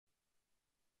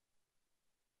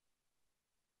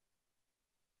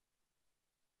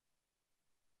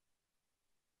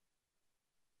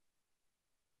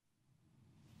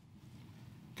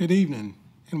Good evening,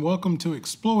 and welcome to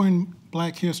Exploring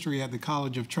Black History at the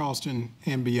College of Charleston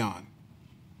and Beyond.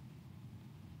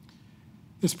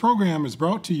 This program is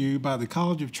brought to you by the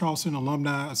College of Charleston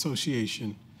Alumni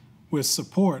Association with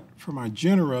support from our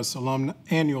generous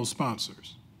annual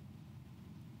sponsors.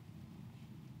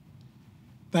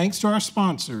 Thanks to our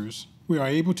sponsors, we are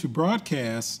able to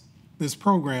broadcast this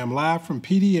program live from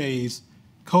PDA's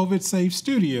COVID-safe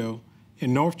studio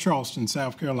in North Charleston,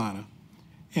 South Carolina,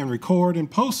 and record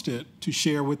and post it to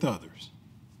share with others.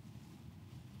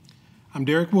 I'm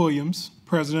Derrick Williams,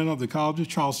 president of the College of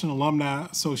Charleston Alumni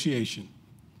Association.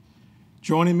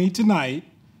 Joining me tonight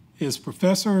is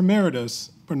Professor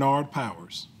Emeritus Bernard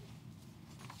Powers.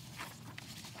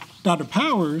 Dr.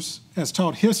 Powers has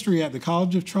taught history at the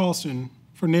College of Charleston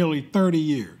for nearly 30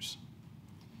 years.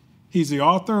 He's the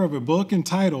author of a book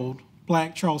entitled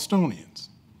Black Charlestonians.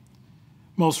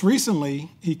 Most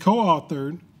recently, he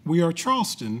co-authored We Are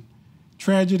Charleston,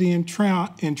 Tragedy and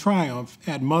Triumph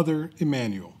at Mother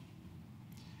Emanuel.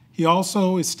 He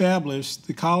also established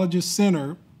the college's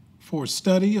Center for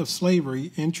Study of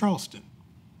Slavery in Charleston.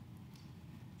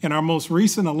 In our most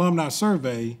recent alumni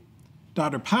survey,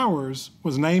 Dr. Powers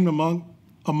was named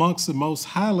amongst the most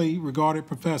highly regarded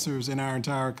professors in our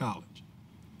entire college.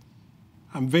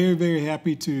 I'm very, very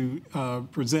happy to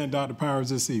present Dr. Powers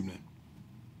this evening.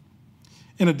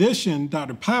 In addition,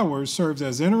 Dr. Powers serves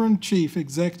as Interim Chief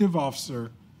Executive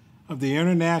Officer of the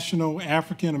International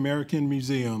African American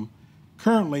Museum,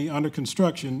 currently under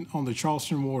construction on the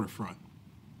Charleston waterfront.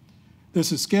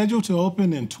 This is scheduled to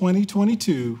open in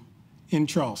 2022 in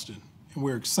Charleston, and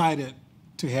we're excited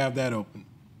to have that open.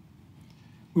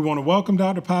 We want to welcome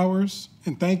Dr. Powers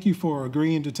and thank you for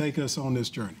agreeing to take us on this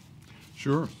journey.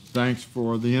 Sure. Thanks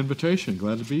for the invitation.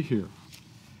 Glad to be here.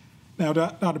 Now,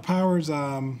 Dr. Powers,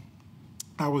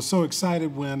 I was so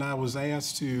excited when I was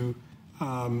asked to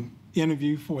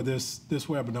interview for this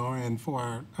webinar, and for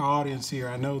our audience here,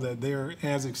 I know that they're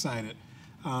as excited.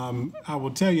 I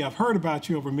will tell you, I've heard about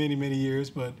you over many, many years,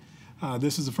 but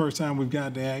this is the first time we've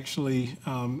got to actually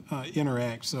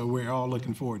interact, so we're all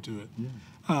looking forward to it.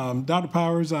 Yeah. Dr.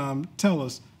 Powers, tell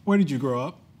us, where did you grow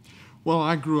up? Well,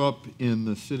 I grew up in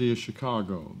the city of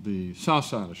Chicago, the south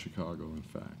side of Chicago, in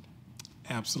fact.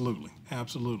 Absolutely,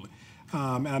 absolutely.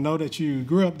 I know that you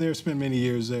grew up there, spent many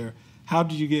years there. How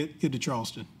did you get to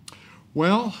Charleston?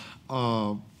 Well,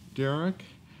 Derrick,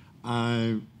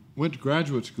 I went to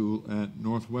graduate school at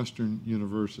Northwestern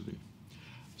University,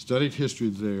 studied history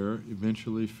there,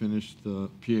 eventually finished the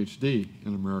PhD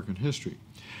in American history.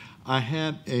 I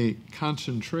had a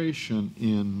concentration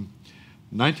in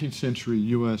 19th century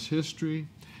U.S. history,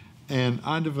 and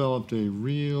I developed a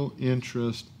real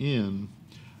interest in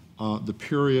the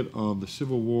period of the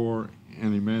Civil War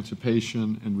and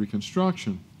Emancipation and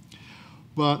Reconstruction.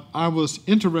 But I was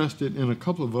interested in a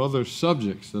couple of other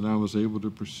subjects that I was able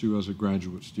to pursue as a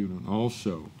graduate student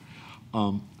also.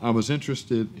 I was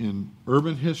interested in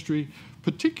urban history,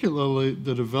 particularly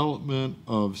the development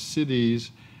of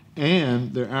cities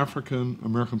and their African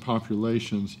American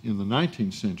populations in the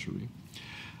 19th century.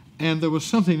 And there was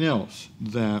something else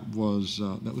that was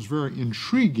very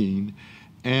intriguing,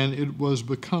 and it was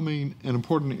becoming an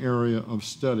important area of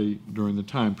study during the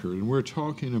time period. And we're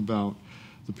talking about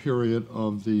the period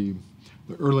of the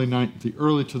early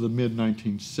to the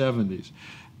mid-1970s.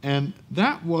 And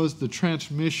that was the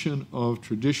transmission of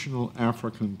traditional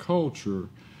African culture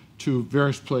to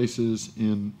various places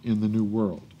in the New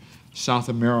World, South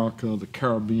America, the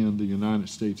Caribbean, the United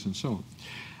States, and so on.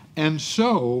 And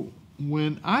so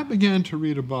when I began to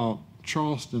read about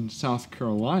Charleston, South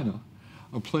Carolina,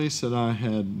 a place that I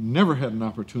had never had an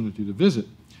opportunity to visit,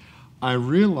 I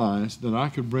realized that I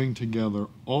could bring together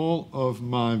all of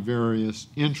my various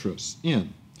interests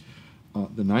in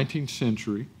the 19th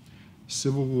century,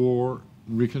 Civil War,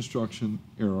 Reconstruction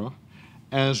era,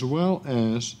 as well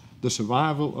as the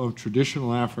survival of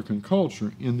traditional African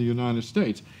culture in the United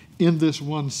States in this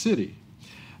one city.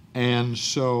 And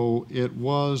so it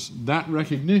was that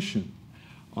recognition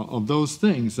of those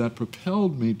things that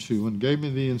propelled me to and gave me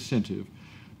the incentive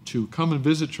to come and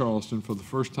visit Charleston for the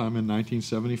first time in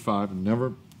 1975. I'd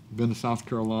never been to South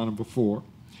Carolina before.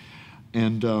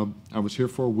 And I was here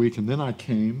for a week, and then I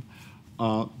came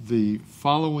the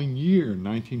following year,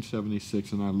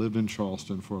 1976, and I lived in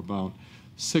Charleston for about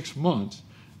 6 months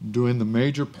doing the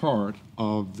major part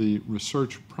of the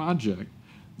research project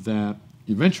that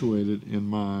eventuated in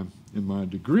my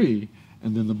degree,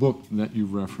 and then the book that you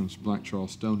referenced, Black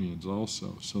Charlestonians,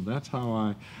 also. So that's how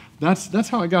I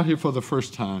got here for the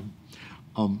first time.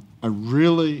 I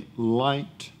really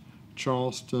liked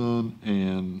Charleston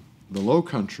and the Low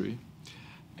Country,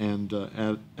 and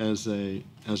as a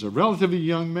as a relatively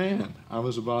young man, I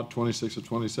was about 26 or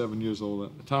 27 years old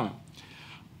at the time,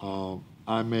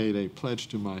 I made a pledge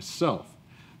to myself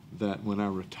that when I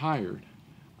retired,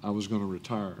 I was going to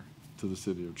retire to the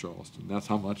city of Charleston. That's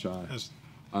how much I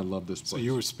love this place. So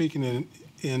you were speaking it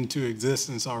into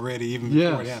existence already, even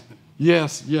before it happened.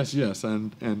 Yes.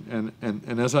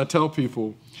 And as I tell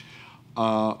people,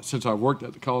 since I worked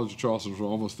at the College of Charleston for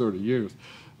almost 30 years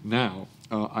now,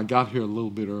 I got here a little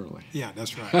bit early. Yeah,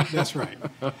 that's right. That's right.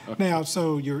 Now,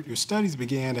 so your studies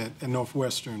began at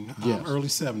Northwestern, early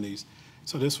 70s.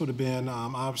 So this would have been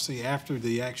obviously after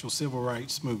the actual civil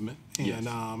rights movement, and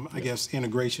I guess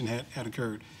integration had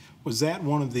occurred. Was that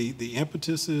one of the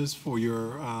impetuses for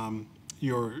your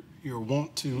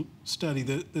want to study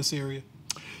this area?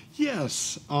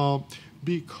 Yes,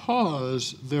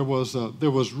 because there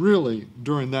was really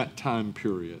during that time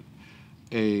period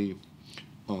a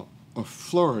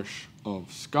flourish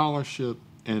of scholarship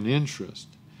and interest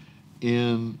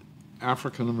in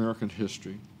African American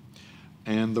history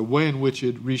and the way in which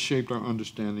it reshaped our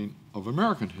understanding of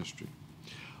American history.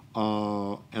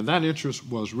 And that interest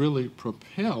was really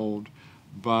propelled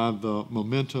by the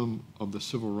momentum of the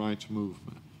civil rights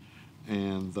movement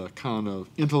and the kind of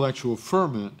intellectual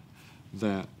ferment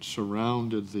that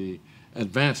surrounded the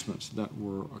advancements that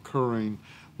were occurring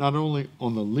not only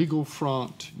on the legal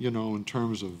front, in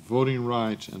terms of voting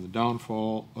rights and the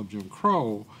downfall of Jim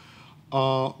Crow,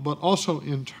 but also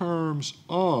in terms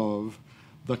of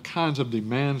the kinds of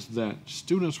demands that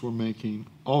students were making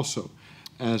also.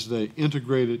 As they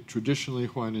integrated traditionally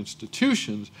white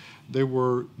institutions, they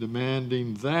were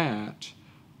demanding that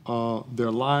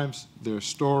their lives, their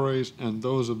stories, and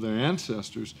those of their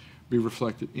ancestors be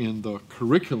reflected in the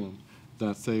curriculum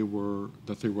that they were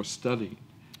studying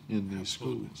in these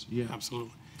schools. Yeah,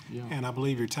 absolutely. Yeah. And I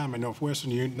believe your time at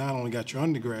Northwestern, you not only got your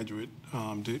undergraduate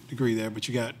degree there, but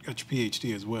you got your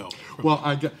PhD as well. Well,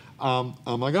 I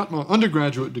got my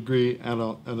undergraduate degree at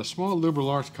a small liberal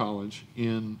arts college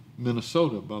in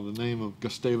Minnesota by the name of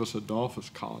Gustavus Adolphus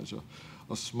College,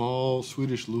 a small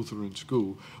Swedish Lutheran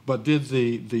school, but did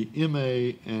the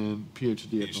MA and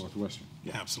PhD at Northwestern.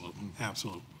 Yeah. Absolutely,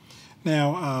 absolutely.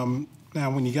 Now,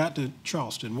 when you got to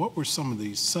Charleston, what were some of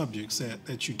the subjects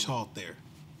that you taught there?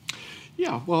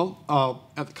 Yeah, well,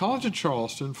 at the College of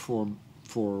Charleston, for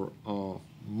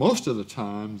most of the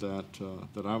time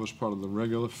that I was part of the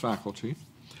regular faculty,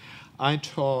 I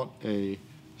taught a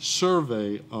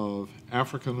survey of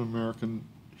African American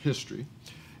history.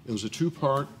 It was a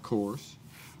two-part course,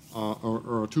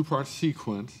 or a two-part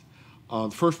sequence.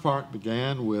 The first part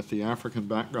began with the African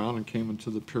background and came into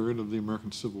the period of the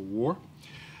American Civil War.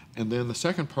 And then the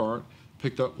second part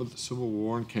picked up with the Civil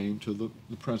War and came to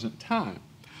the present time.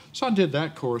 So I did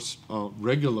that course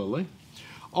regularly.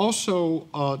 Also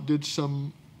did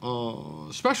some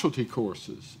specialty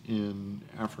courses in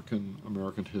African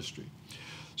American history.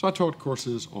 So I taught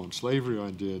courses on slavery.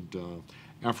 I did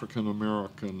African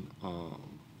American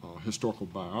historical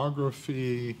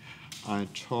biography. I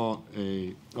taught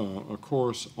a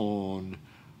course on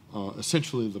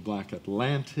essentially the Black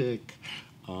Atlantic.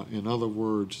 In other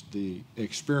words, the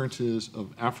experiences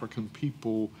of African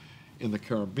people in the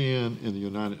Caribbean, in the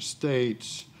United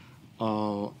States,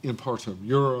 in parts of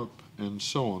Europe, and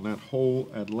so on, that whole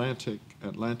Atlantic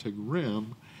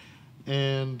rim.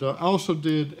 And I also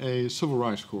did a civil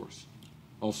rights course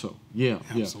also. Yeah.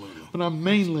 Absolutely. But I'm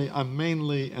mainly an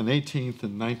 18th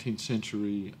and 19th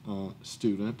century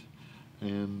student,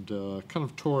 and kind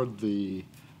of toward the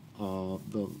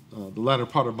latter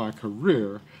part of my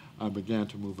career, I began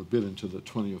to move a bit into the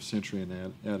 20th century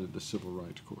and added the civil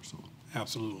rights course on.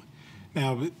 Absolutely.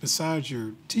 Now, besides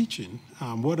your teaching,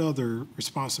 what other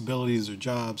responsibilities or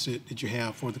jobs did you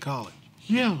have for the college?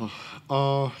 Yeah,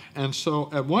 and so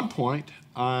at one point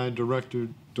I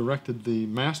directed the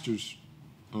master's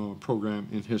program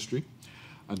in history.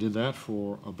 I did that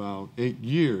for about 8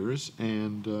 years,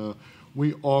 and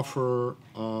we offer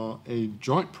a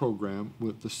joint program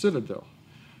with the Citadel,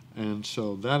 and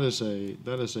so that is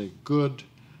a good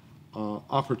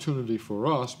opportunity for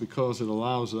us because it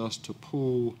allows us to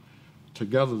pool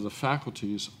together the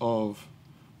faculties of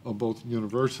both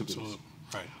universities. Absolutely.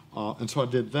 Right. And so I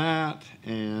did that,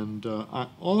 and I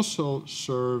also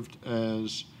served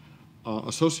as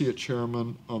associate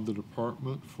chairman of the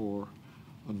department for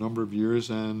a number of years,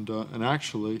 and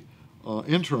actually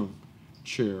interim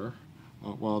chair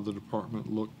while the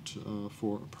department looked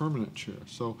for a permanent chair.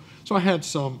 So I had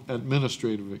some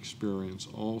administrative experience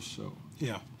also.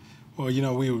 Yeah. Well,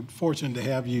 we were fortunate to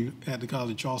have you at the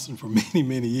College of Charleston for many,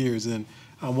 many years. And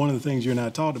one of the things you and I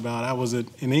talked about, I was an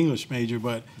English major,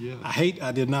 but Yeah.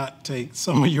 I did not take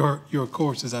some of your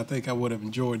courses. I think I would have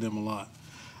enjoyed them a lot.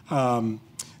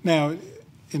 Now,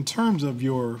 in terms of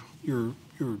your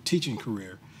teaching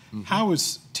career, how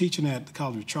is teaching at the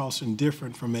College of Charleston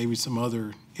different from maybe some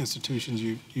other institutions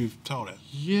you've taught at?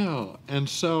 Yeah, and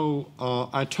so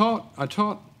I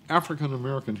taught African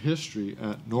American history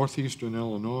at Northeastern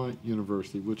Illinois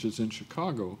University, which is in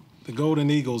Chicago. The Golden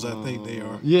Eagles, I think they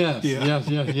are. Yes,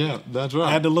 Yeah. yeah, that's right.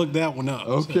 I had to look that one up.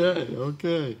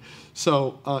 Okay.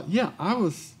 So yeah, I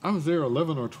was there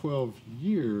 11 or 12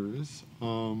 years,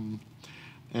 and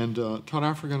taught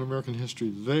African American history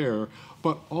there.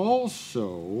 But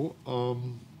also,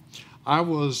 I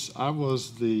was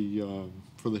the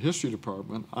for the history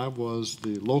department, I was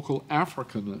the local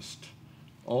Africanist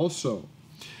also,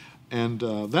 and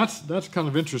that's kind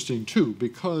of interesting too,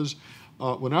 because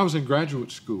when I was in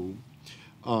graduate school,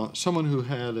 someone who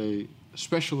had a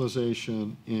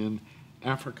specialization in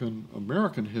African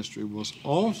American history was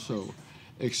also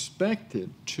expected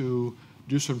to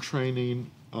do some training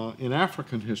in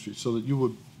African history, so that you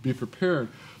would be prepared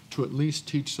to at least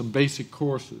teach some basic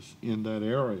courses in that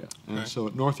area. And right. So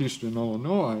at Northeastern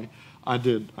Illinois, I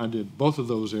did both of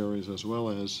those areas as well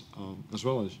as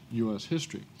U.S.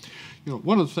 history. You know,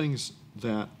 one of the things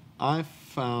that I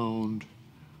found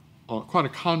quite a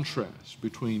contrast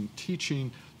between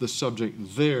teaching the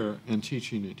subject there and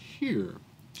teaching it here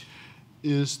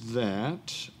is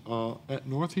that at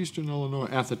Northeastern Illinois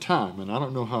at the time, and I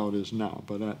don't know how it is now,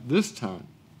 but at this time,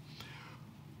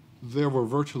 there were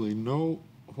virtually no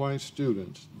white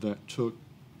students that took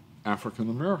African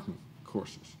American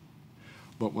courses.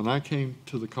 But when I came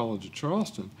to the College of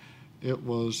Charleston, it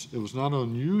was not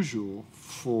unusual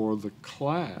for the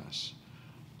class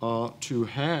to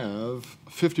have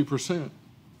 50%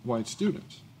 white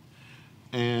students,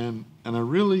 and I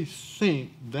really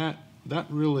think that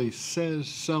really says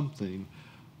something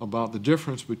about the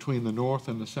difference between the North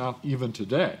and the South even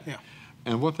today. Yeah.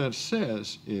 And what that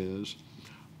says is,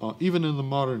 even in the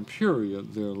modern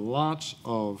period, there are lots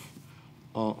of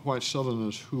white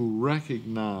Southerners who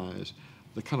recognize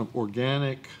the kind of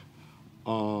organic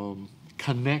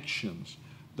connections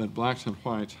that blacks and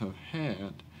whites have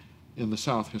had in the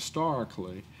South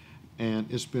historically,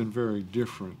 and it's been very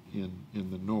different in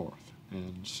the North.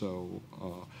 And so,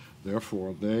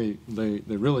 therefore, they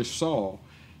really saw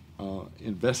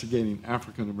investigating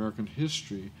African American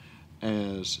history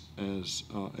as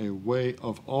a way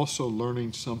of also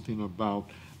learning something about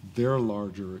their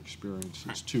larger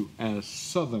experiences too, as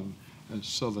Southern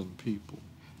people.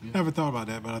 Yeah. Never thought about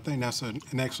that, but I think that's an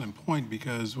excellent point,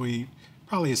 because we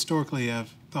probably historically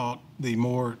have thought the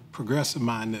more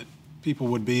progressive-minded people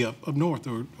would be up north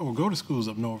or go to schools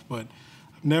up north, but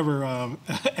I've never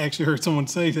actually heard someone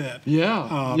say that.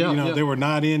 Yeah, There were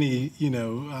not any,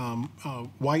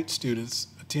 white students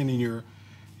attending your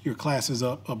classes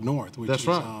up north. Which That's is,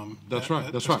 right. That's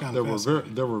right.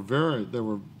 There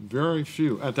were very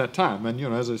few at that time, and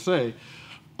as I say,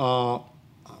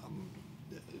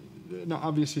 now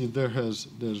obviously there's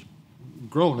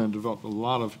grown and developed a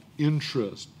lot of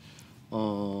interest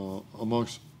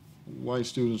amongst white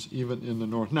students even in the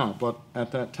North now, but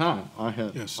at that time I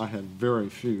had very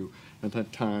few at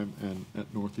that time and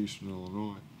at Northeastern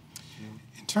Illinois.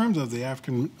 In terms of the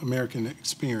African American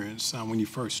experience when you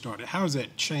first started, how has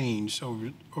that changed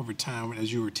over time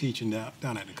as you were teaching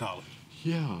down at the college?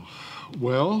 Yeah,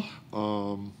 well,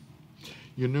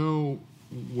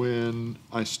 when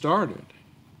I started,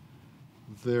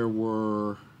 there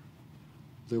were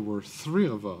three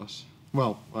of us.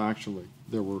 Well, actually,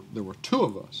 there were two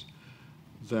of us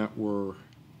that were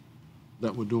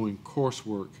doing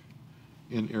coursework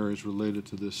in areas related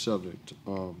to this subject.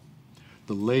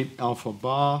 The late Alpha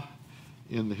Ba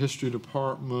in the history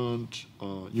department.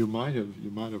 You might have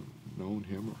known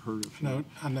him or heard of him.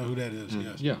 I know who that is.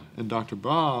 Yes. Yeah, and Dr.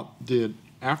 Ba did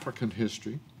African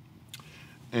history,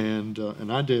 and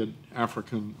I did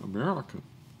African American,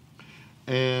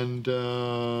 and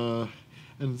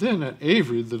then at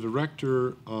Avery, the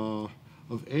director of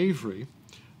Avery,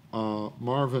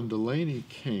 Marvin Delaney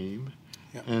came,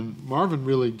 Yep. and Marvin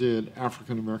really did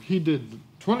African American. He did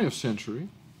 20th century.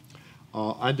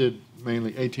 I did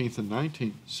mainly 18th and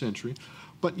 19th century.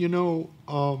 But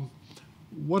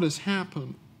what has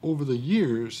happened over the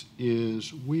years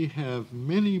is we have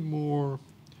many more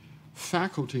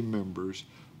faculty members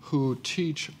who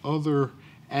teach other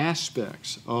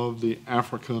aspects of the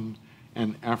African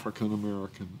and African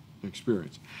American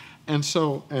experience. And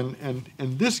so, and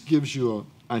this gives you,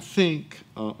 I think,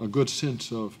 a good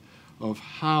sense of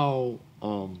how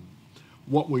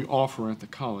what we offer at the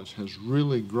college has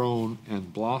really grown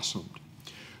and blossomed,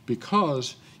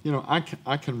 because I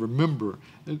can remember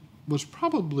it was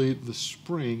probably the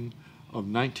spring of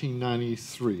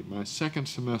 1993, my second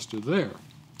semester there,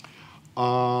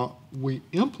 we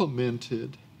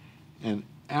implemented an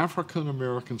African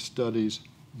American Studies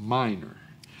minor.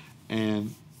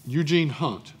 And Eugene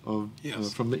Hunt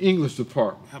from the English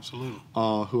department, absolutely,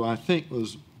 who I think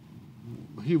was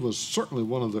certainly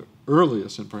one of the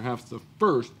earliest and perhaps the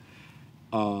first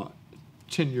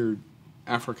tenured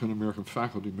African American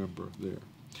faculty member there.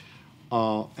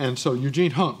 And so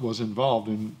Eugene Hunt was involved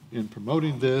in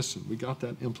promoting this, and we got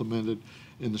that implemented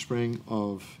in the spring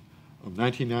of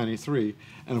 1993.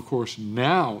 And of course,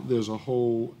 now there's a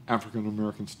whole African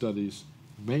American Studies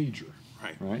major,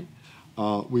 right?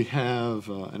 We have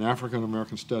an African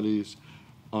American Studies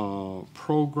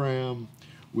program.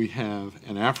 We have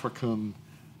an African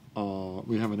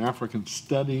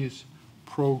Studies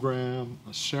program,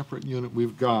 a separate unit.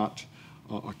 We've got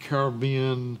a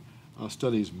Caribbean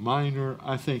Studies minor,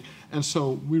 I think. And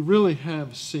so we really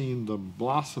have seen the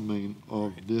blossoming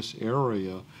of this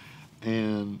area,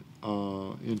 and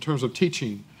in terms of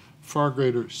teaching, far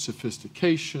greater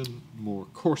sophistication, more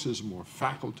courses, more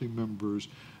faculty members,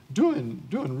 doing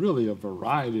really a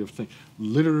variety of things.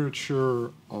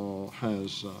 Literature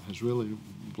has really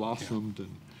blossomed.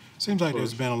 And seems like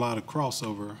there's been a lot of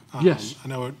crossover. Yes. I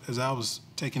know as I was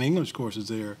taking English courses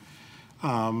there,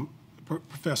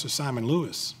 Professor Simon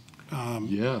Lewis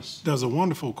does a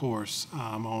wonderful course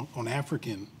on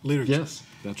African literature. Yes,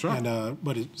 that's right. And,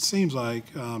 but it seems like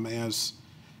as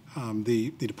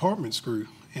the departments grew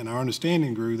and our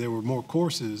understanding grew, there were more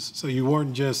courses, so you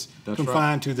weren't just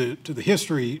confined to the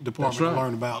history department to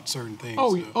learn about certain things.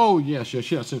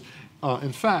 Yes.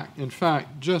 In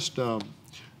fact, just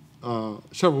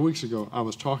several weeks ago, I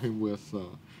was talking with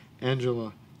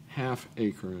Angela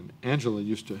Halfacre, and Angela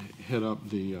used to head up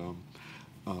the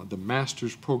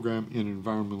master's program in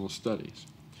environmental studies,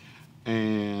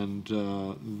 and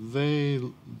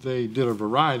they did a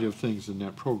variety of things in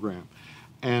that program.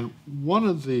 And one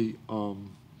of the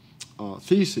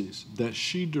theses that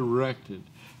she directed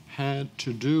had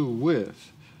to do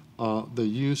with the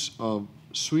use of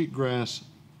sweetgrass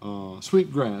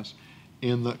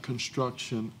in the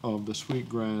construction of the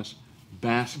sweetgrass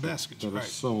baskets that are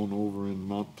sown over in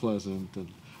Mount Pleasant and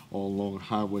all along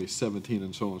Highway 17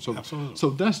 and so on. So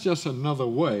that's just another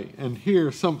way. And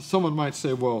here someone might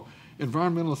say, well,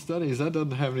 environmental studies, that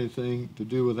doesn't have anything to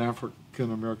do with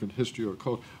African American history or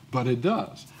culture, but it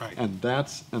does. Right. And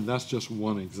that's just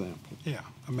one example. Yeah,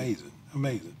 amazing.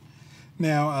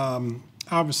 Now,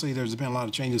 obviously there's been a lot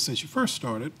of changes since you first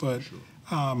started, but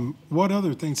what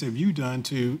other things have you done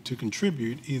to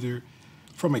contribute, either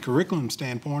from a curriculum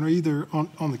standpoint or either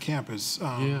on the campus?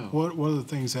 What other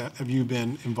things have you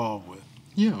been involved with?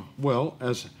 Yeah, well,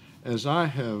 as I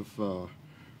have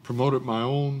promoted my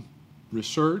own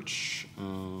research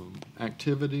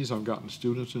activities, I've gotten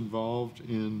students involved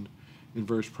in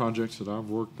various projects that I've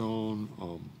worked on.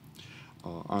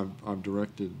 I've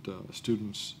directed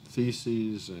students'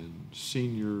 theses and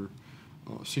senior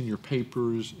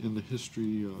papers in the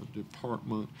history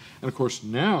department. And of course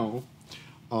now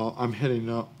I'm heading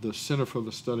up the Center for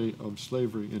the Study of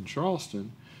Slavery in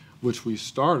Charleston, which we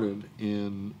started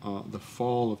in the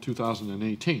fall of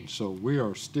 2018. So we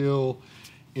are still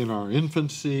in our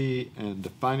infancy and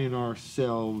defining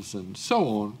ourselves and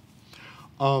so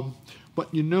on.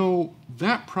 But you know,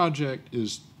 that project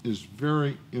is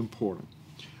very important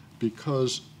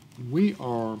because we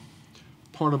are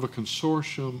part of a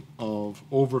consortium of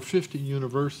over 50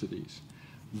 universities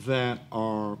that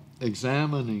are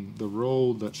examining the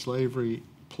role that slavery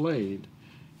played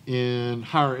in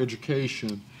higher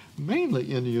education,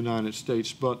 mainly in the United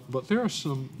States, but there are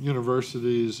some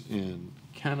universities in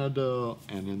Canada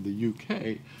and in the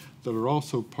UK that are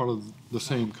also part of the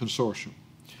same consortium.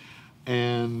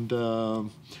 And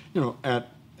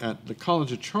at the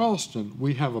College of Charleston,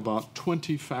 we have about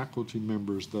 20 faculty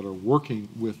members that are working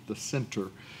with the center,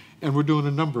 and we're doing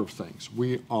a number of things.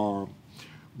 We are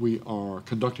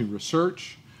conducting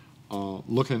research,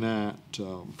 looking at,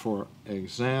 for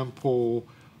example,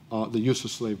 the use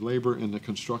of slave labor in the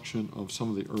construction of some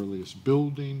of the earliest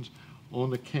buildings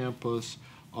on the campus.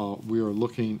 We are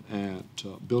looking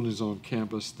at buildings on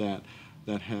campus that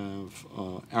have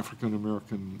African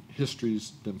American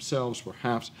histories themselves.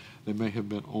 Perhaps they may have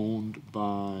been owned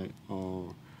by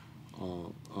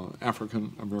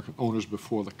African American owners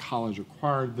before the college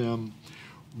acquired them.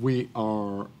 We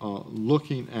are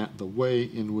looking at the way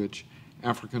in which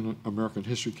African American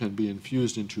history can be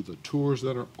infused into the tours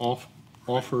that are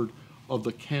offered of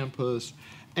the campus.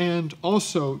 And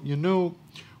also, you know,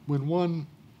 when one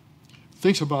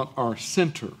thinks about our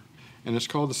center and it's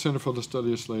called the Center for the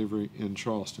Study of Slavery in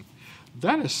Charleston.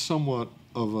 That is somewhat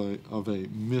of a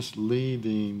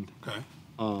misleading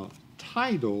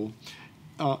title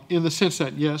in the sense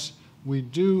that, yes, we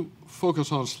do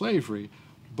focus on slavery,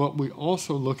 but we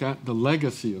also look at the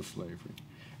legacy of slavery.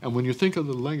 And when you think of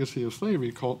the legacy of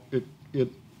slavery, it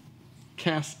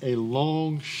casts a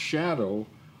long shadow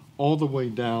all the way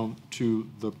down to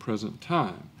the present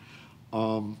time.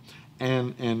 And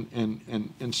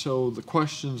so the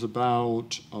questions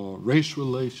about race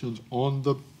relations on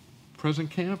the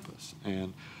present campus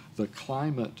and the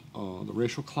climate, the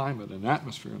racial climate and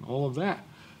atmosphere and all of that,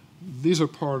 these are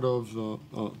part of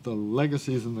the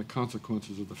legacies and the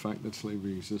consequences of the fact that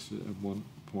slavery existed at one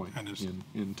point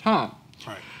in time.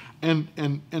 Right.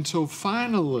 And so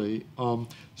finally,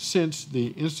 since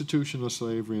the institution of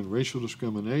slavery and racial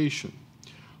discrimination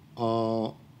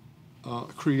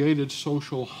created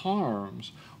social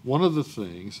harms, one of the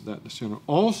things that the center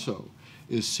also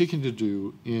is seeking to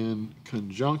do in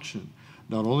conjunction,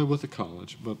 not only with the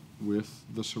college, but with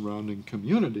the surrounding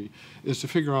community, is to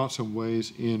figure out some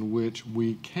ways in which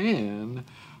we can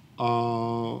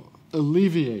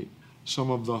alleviate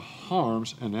some of the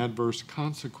harms and adverse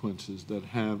consequences that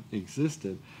have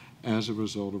existed as a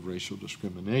result of racial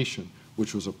discrimination,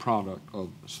 which was a product of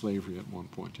slavery at one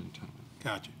point in time.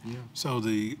 Gotcha. Yeah. So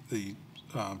the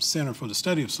Center for the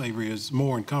Study of Slavery is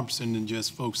more encompassing than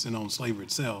just focusing on slavery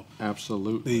itself.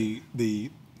 Absolutely.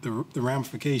 The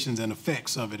ramifications and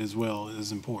effects of it as well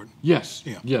is important. Yes.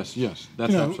 Yeah. Yes.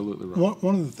 That's absolutely right.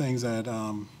 One of the things that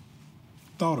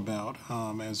thought about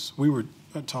as we were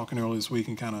talking earlier this week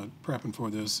and kind of prepping for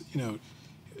this,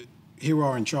 here we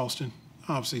are in Charleston.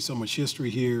 Obviously, so much history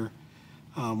here.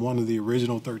 One of the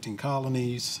original 13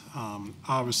 colonies.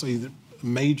 Obviously, the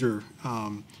major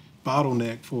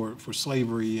bottleneck for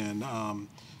slavery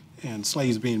and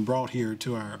slaves being brought here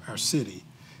to our city.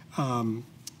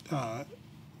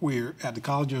 We're at the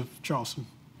College of Charleston,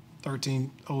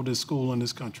 13th oldest school in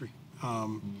this country.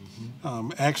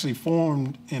 Actually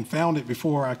formed and founded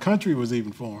before our country was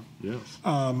even formed. Yes.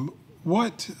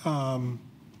 What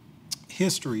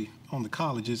history on the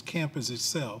college's campus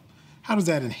itself, how does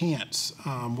that enhance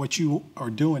what you are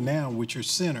doing now with your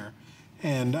center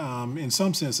and in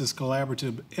some sense this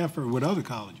collaborative effort with other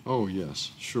colleges? Oh, yes,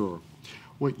 sure.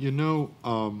 Well,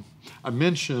 I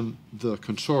mentioned the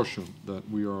consortium that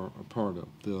we are a part of,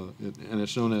 and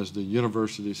it's known as the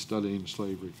University Studying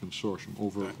Slavery Consortium,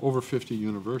 over 50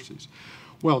 universities.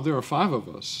 Well, there are 5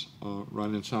 of us right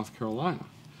in South Carolina.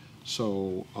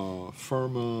 So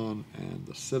Furman and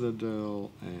the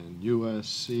Citadel and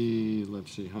USC,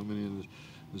 let's see, how many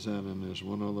is that? And there's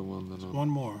one other one. One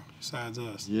more besides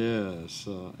us. Yes,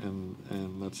 and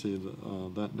let's see,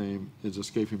 that name is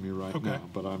escaping me right now,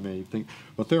 but I may think.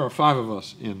 But there are 5 of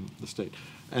us in the state,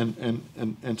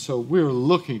 and so we're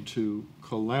looking to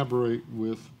collaborate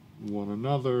with one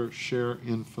another, share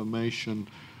information,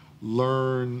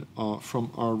 learn from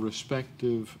our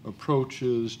respective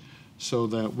approaches, so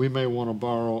that we may want to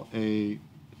borrow a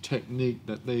technique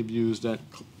that they've used at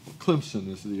Clemson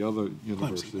is the other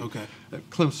university. At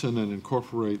Clemson, and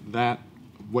incorporate that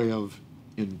way of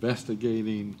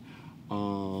investigating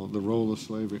the role of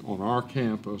slavery on our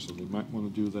campus, or they might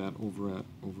want to do that over at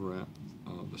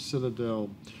the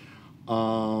Citadel.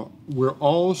 We're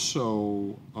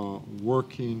also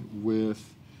working with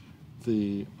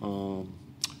the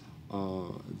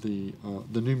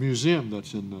new museum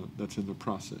that's in the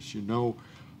process.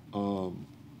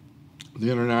 The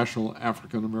International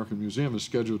African American Museum is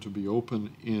scheduled to be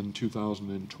open in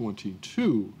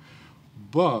 2022,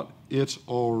 but it's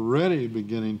already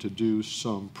beginning to do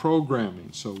some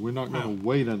programming. So we're not going to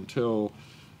wait until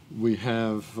we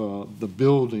have the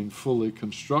building fully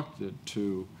constructed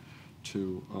to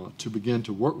begin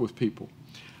to work with people.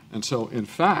 And so, in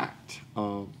fact,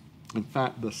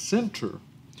 the center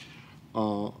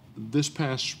this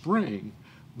past spring,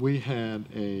 we had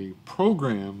a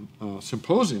program,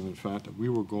 symposium, in fact, that we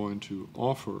were going to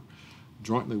offer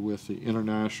jointly with the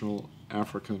International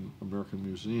African American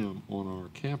Museum on our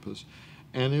campus.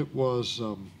 And it was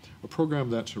a program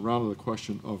that surrounded the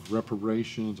question of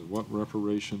reparations and what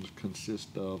reparations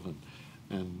consist of,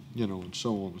 and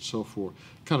so on and so forth,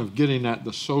 kind of getting at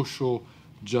the social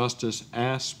justice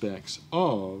aspects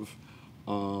of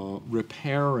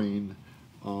repairing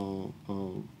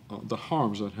the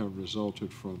harms that have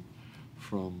resulted from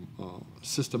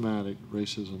systematic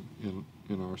racism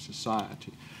in our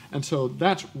society. And so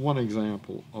that's one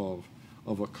example of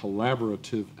a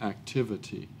collaborative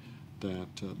activity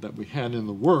that we had in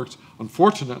the works.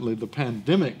 Unfortunately, the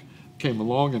pandemic came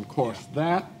along and caused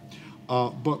that.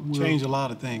 but changed a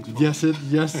lot of things. Yes, it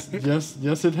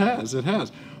has. It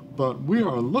has. But we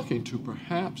are looking to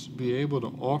perhaps be able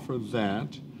to offer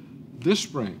that this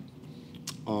spring,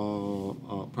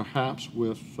 perhaps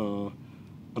with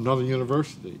another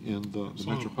university in the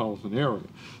metropolitan area.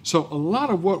 So a lot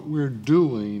of what we're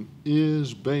doing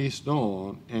is based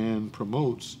on and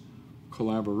promotes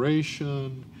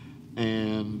collaboration,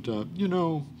 and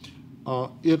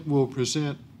it will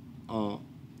present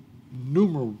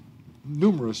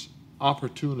numerous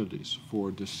opportunities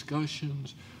for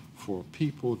discussions, for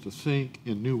people to think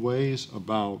in new ways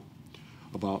about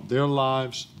their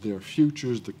lives, their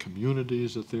futures, the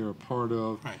communities that they're a part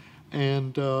of, right.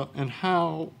 and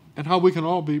how we can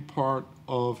all be part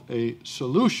of a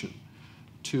solution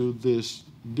to this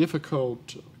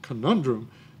difficult conundrum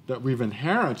that we've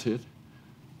inherited,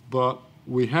 but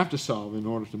we have to solve in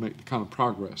order to make the kind of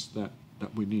progress that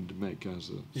we need to make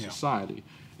as a society,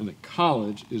 and that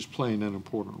college is playing an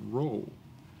important role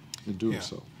in doing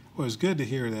so. Well, it's good to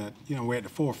hear that we're at the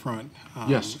forefront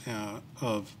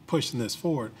of pushing this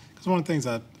forward. Because one of the things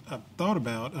I've thought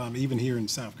about, even here in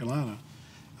South Carolina,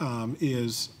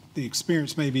 is the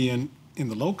experience maybe in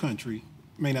the Low Country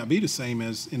may not be the same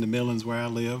as in the Midlands where I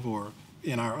live or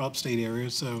in our upstate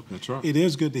areas. So that's right. It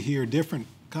is good to hear different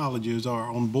colleges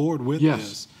are on board with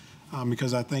this,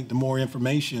 because I think the more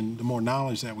information, the more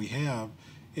knowledge that we have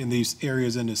in these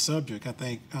areas in this subject, I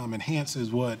think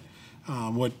enhances what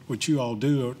you all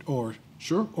do, or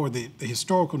the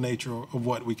historical nature of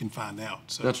what we can find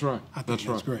out. So that's right. I think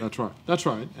that's great. That's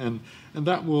right. And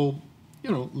that will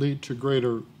lead to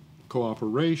greater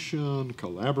cooperation,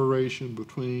 collaboration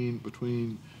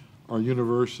between our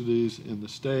universities in the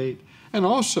state, and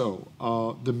also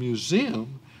the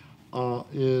museum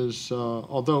is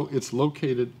although it's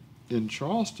located in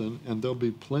Charleston, and there'll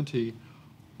be plenty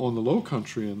on the Low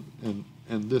Country and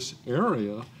this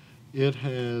area. It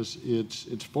has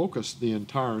its focus the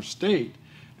entire state,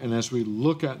 and as we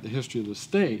look at the history of the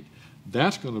state,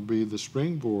 that's going to be the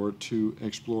springboard to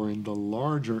exploring the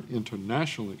larger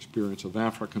international experience of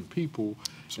African people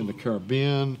in the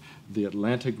Caribbean, the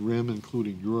Atlantic Rim,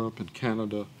 including Europe and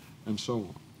Canada, and so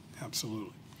on.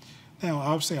 Absolutely. Now,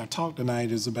 obviously, our talk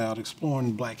tonight is about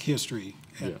exploring Black history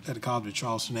at the College of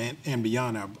Charleston and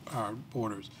beyond our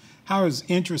borders. How has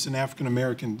interest in African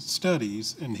American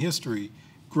studies and history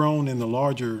grown in the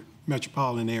larger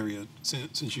metropolitan area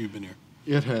since you've been here?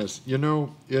 It has.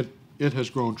 It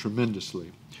has grown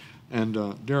tremendously.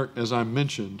 And Derrick, as I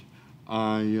mentioned,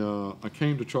 I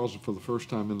came to Charleston for the first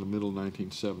time in the middle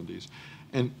 1970s.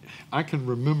 And I can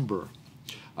remember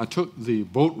I took the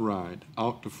boat ride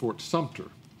out to Fort Sumter.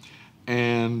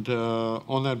 And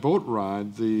on that boat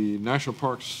ride, the National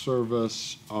Park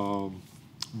Service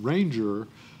ranger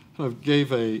kind of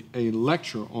gave a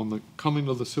lecture on the coming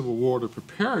of the Civil War to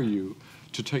prepare you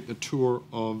to take the tour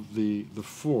of the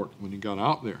fort when you got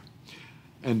out there.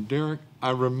 And Derrick,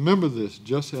 I remember this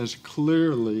just as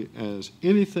clearly as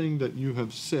anything that you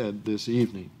have said this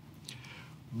evening.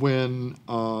 When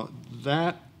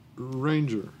that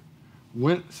ranger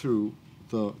went through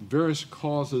the various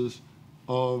causes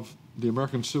of the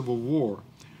American Civil War,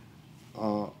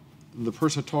 the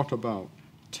person talked about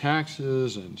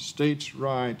taxes and states'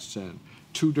 rights and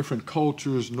two different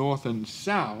cultures, North and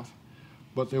South,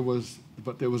 but there was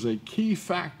a key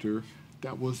factor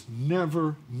that was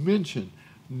never mentioned.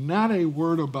 Not a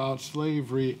word about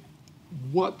slavery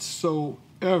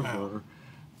whatsoever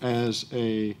as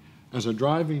a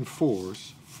driving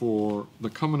force for the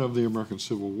coming of the American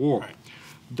Civil War. Right.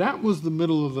 That was the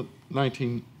middle of the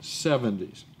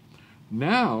 1970s.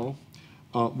 Now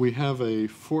we have a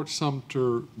Fort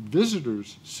Sumter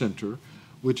Visitors Center,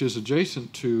 which is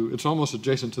it's almost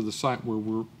adjacent to the site where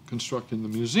we're constructing the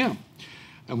museum.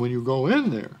 And when you go in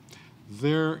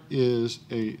there is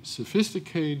a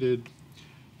sophisticated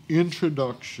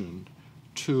introduction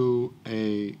to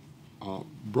a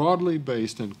broadly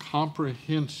based and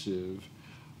comprehensive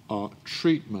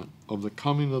treatment of the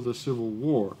coming of the Civil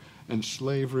War, and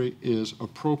slavery is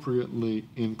appropriately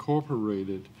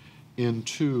incorporated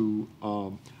into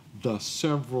the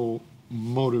several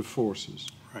motive forces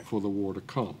for the war to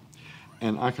come.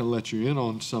 And I can let you in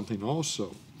on something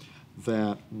also,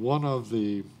 that one of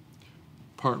the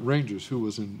park rangers who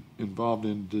was involved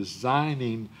in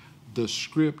designing the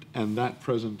script and that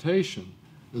presentation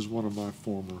is one of my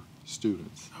former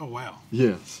students. Oh, wow.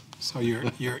 Yes. So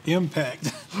your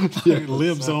impact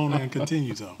lives on and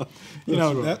continues on.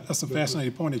 That's a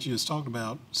fascinating point that you just talked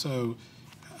about. So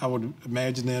I would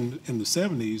imagine in the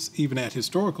 70s, even at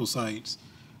historical sites,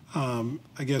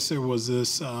 I guess there was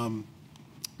this,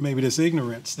 maybe this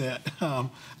ignorance that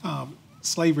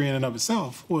slavery in and of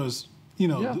itself was,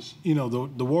 Yes.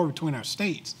 The war between our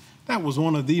states. That was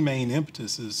one of the main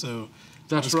impetuses. So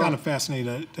That's it's right. kind of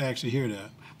fascinating to actually hear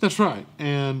that. That's right,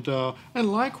 and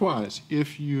likewise,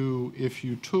 if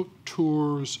you took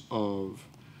tours of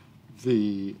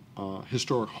the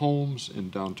historic homes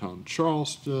in downtown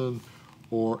Charleston,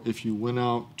 or if you went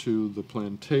out to the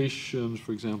plantations,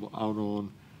 for example, out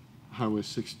on Highway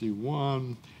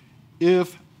 61,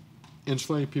 if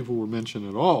enslaved people were mentioned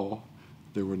at all,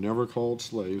 they were never called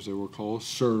slaves; they were called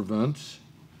servants,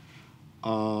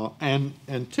 and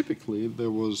typically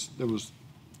there was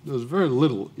very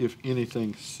little, if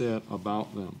anything, said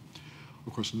about them.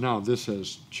 Of course, now this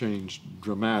has changed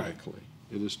dramatically.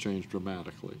 Right. It has changed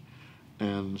dramatically.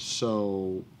 And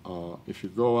so if you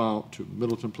go out to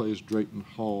Middleton Place, Drayton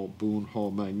Hall, Boone Hall,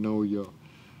 Magnolia,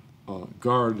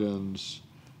 Gardens,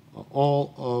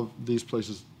 all of these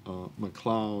places,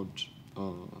 McLeod,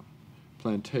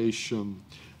 Plantation,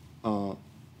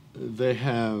 they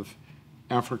have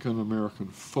African American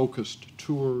focused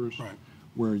tours. Right.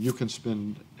 Where you can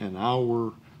spend an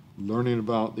hour learning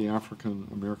about the African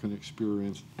American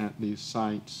experience at these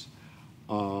sites,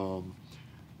 and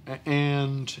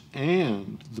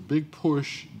the big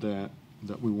push that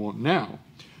we want now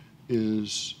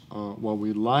is while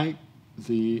we like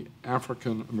the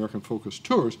African American focused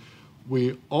tours,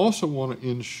 we also want to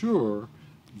ensure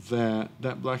that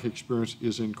Black experience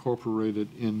is incorporated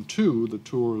into the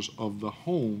tours of the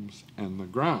homes and the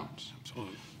grounds.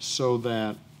 Absolutely. So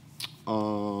that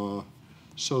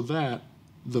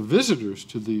the visitors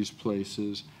to these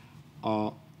places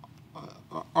are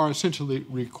essentially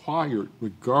required,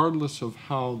 regardless of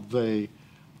how they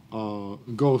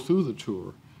go through the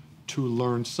tour, to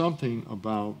learn something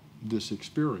about this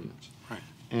experience. Right.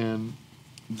 And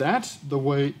that's the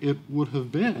way it would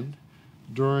have been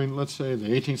during, let's say, the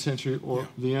 18th century or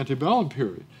the antebellum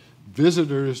period.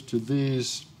 Visitors to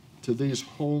these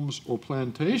homes or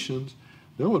plantations,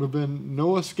 there would have been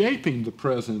no escaping the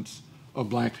presence of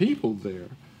Black people there,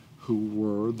 who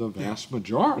were the vast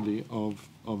majority of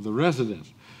the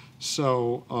residents.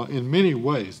 So in many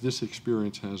ways, this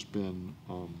experience has been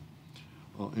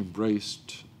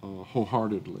embraced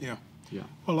wholeheartedly. Yeah.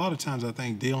 Well, a lot of times I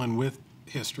think dealing with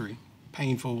history,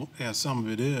 painful as some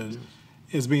of it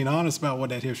is being honest about what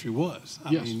that history was.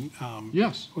 I mean,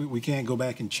 we can't go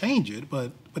back and change it,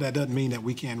 but that doesn't mean that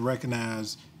we can't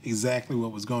recognize exactly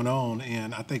what was going on.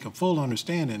 And I think a full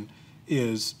understanding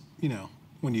is,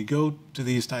 when you go to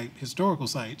these type historical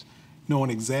sites, knowing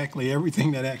exactly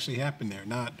everything that actually happened there,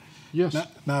 not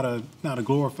a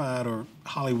glorified or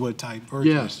Hollywood type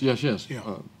version. Yes.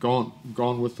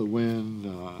 Gone with the Wind,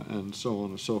 and so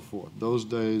on and so forth. Those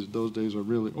days are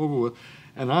really over with,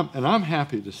 and I'm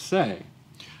happy to say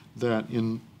that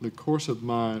in the course of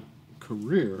my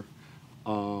career,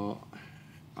 I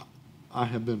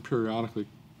have been periodically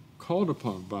called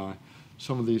upon by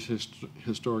some of these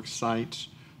historic sites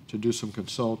to do some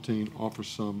consulting, offer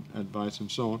some advice,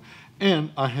 and so on.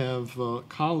 And I have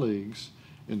colleagues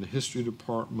in the history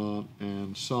department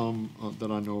and some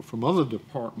that I know from other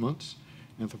departments,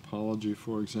 anthropology,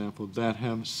 for example, that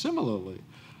have similarly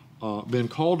been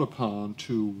called upon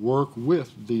to work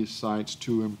with these sites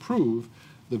to improve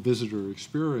the visitor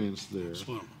experience there.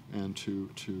 Absolutely. And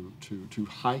to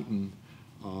heighten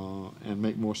and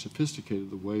make more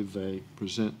sophisticated the way they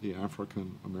present the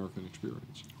African American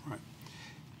experience. Right.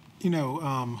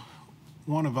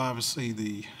 One of obviously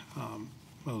the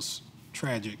most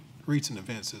tragic recent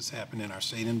events that's happened in our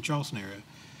state, in the Charleston area,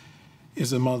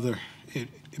 is the mother,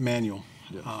 Emmanuel.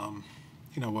 Yes.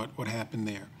 What happened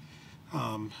there.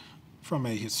 From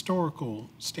a historical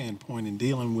standpoint, in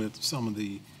dealing with some of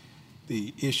the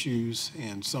issues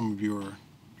and some of your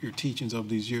teachings over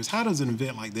these years, how does an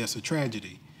event like this, a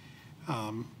tragedy,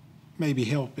 maybe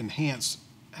help enhance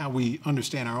how we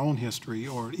understand our own history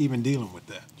or even dealing with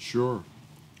that? Sure.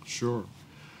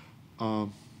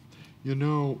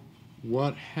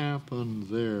 What happened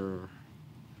there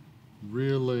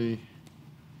really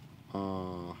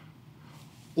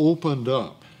opened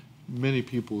up many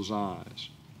people's eyes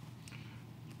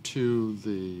to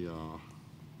the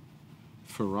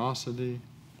ferocity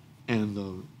and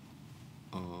the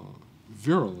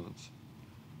virulence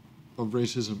of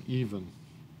racism even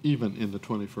in the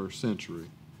 21st century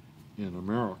in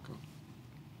America.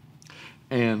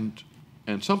 And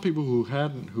some people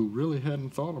who really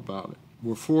hadn't thought about it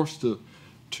were forced to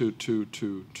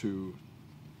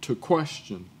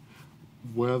question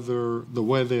whether the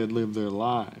way they had lived their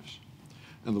lives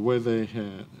and the way they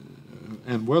had,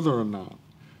 and whether or not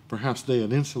perhaps they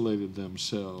had insulated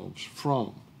themselves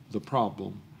from the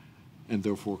problem and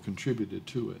therefore contributed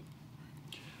to it.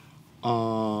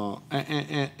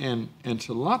 And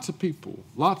so lots of people,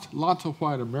 lots of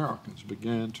white Americans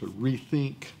began to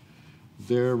rethink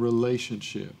their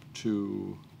relationship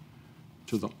to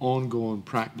the ongoing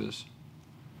practice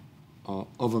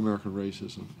of American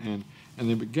racism, and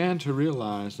they began to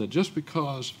realize that just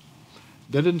because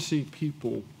they didn't see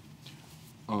people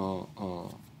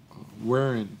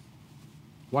wearing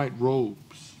white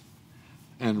robes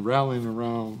and rallying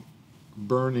around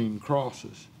burning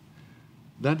crosses,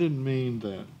 that didn't mean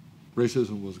that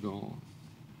racism was gone.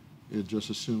 It just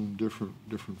assumed different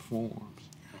forms.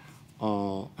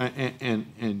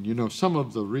 And you know, some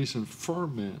of the recent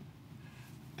ferment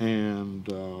and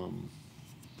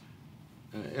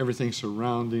everything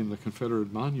surrounding the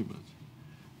Confederate monument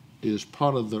is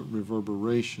part of the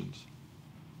reverberations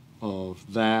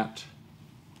of that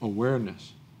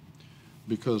awareness,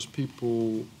 because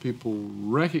people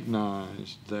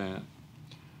recognize that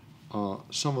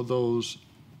some of those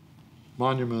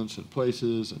monuments and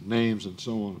places and names and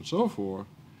so on and so forth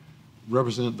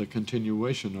represent the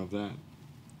continuation of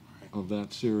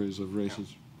that series of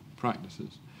racist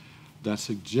practices that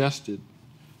suggested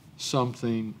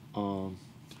something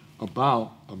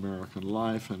about American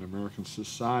life and American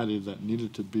society that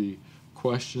needed to be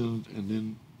questioned and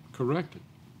then corrected.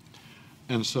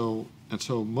 And so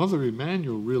Mother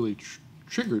Emanuel really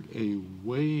triggered a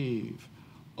wave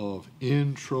of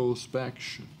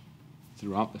introspection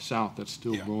throughout the South that's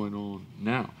still going on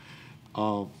now.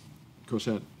 Of course,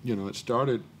 that, you know, it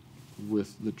started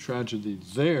with the tragedy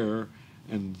there,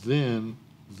 and then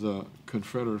the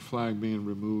Confederate flag being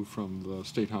removed from the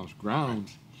State House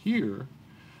grounds here,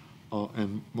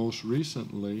 and most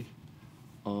recently,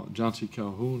 John C.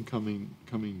 Calhoun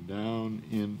coming down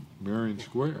in Marion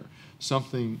Square,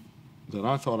 something that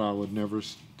I thought I would never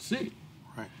see.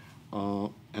 Right.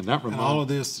 And that and all of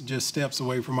this just steps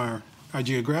away from our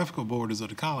geographical borders of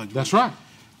the college. That's right.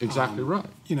 Exactly right.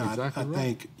 You know, exactly I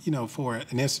think, you know, for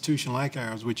an institution like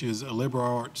ours, which is a liberal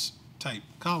arts type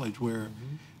college, where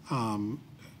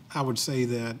I would say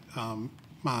that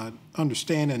my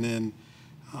understanding and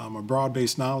a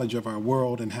broad-based knowledge of our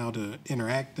world and how to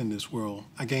interact in this world,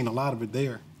 I gained a lot of it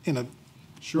there in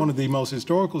one of the most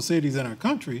historical cities in our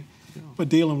country, but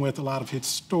dealing with a lot of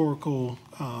historical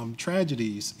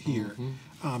tragedies here.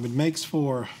 It makes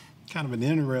for kind of an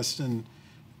interesting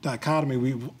dichotomy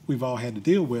we've all had to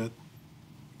deal with.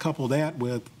 Couple that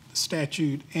with the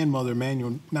statute and Mother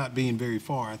Emanuel not being very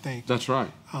far, I think. That's right.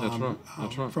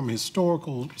 That's right. From a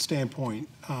historical standpoint,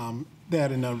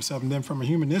 that in of itself, and then from a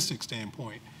humanistic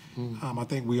standpoint, I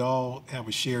think we all have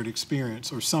a shared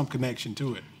experience or some connection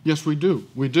to it. Yes, we do.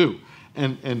 We do.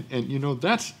 And you know,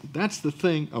 that's the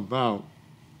thing about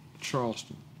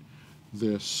Charleston.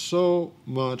 There's so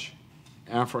much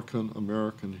African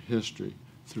American history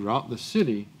throughout the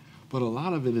city, but a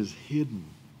lot of it is hidden.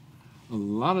 A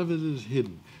lot of it is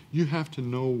hidden. You have to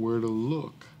know where to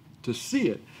look to see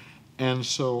it. And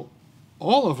so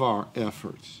all of our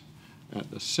efforts at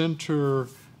the center,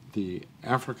 the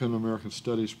African American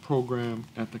Studies program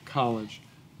at the college,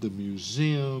 the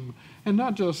museum, and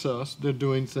not just us, they're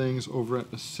doing things over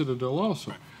at the Citadel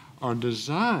also, are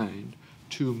designed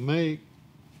to make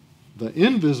the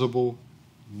invisible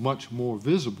much more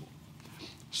visible.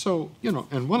 So, you know,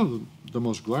 and one of the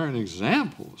most glaring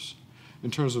examples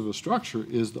in terms of a structure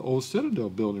is the old Citadel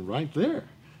building right there,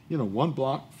 you know, 1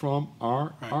 block from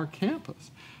our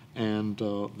campus. And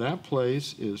that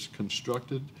place is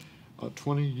constructed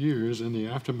 20 years in the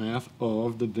aftermath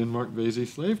of the Denmark-Vesey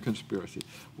slave conspiracy.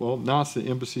 Well, now it's the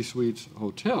Embassy Suites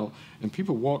Hotel, and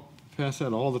people walk past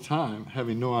that all the time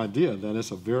having no idea that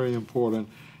it's a very important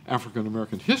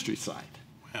African-American history site.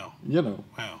 Wow. You know.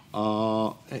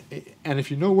 Wow. And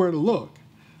if you know where to look,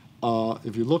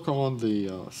 if you look on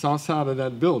the south side of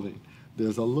that building,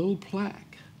 there's a little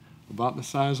plaque about the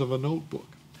size of a notebook.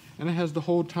 And it has the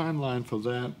whole timeline for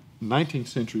that 19th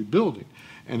century building.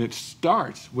 And it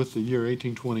starts with the year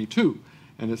 1822.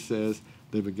 And it says,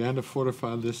 they began to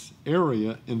fortify this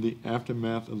area in the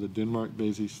aftermath of the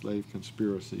Denmark-Vesey slave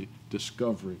conspiracy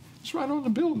discovery. It's right on the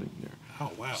building there.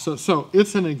 Oh, wow. So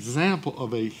it's an example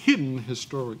of a hidden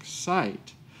historic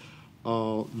site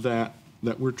that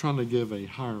we're trying to give a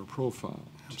higher profile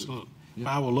to. Absolutely.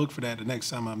 Yeah. I will look for that the next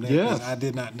time I'm there. Yes. I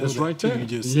did not know that's that right until there. you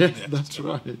just said that. That's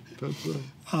right. That's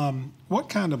right. What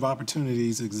kind of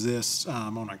opportunities exist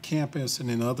on our campus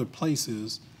and in other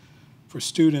places for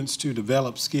students to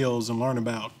develop skills and learn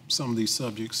about some of these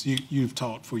subjects you've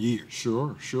taught for years?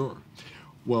 Sure.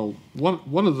 Well,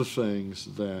 one of the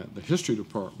things that the history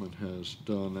department has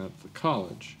done at the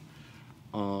college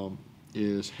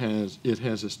has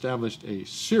established a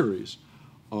series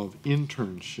of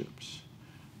internships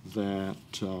that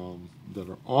that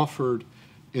are offered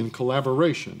in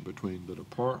collaboration between the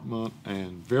department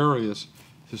and various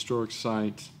historic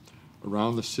sites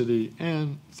around the city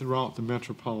and throughout the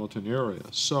metropolitan area.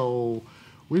 So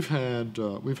we've had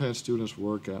students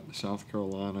work at the South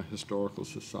Carolina Historical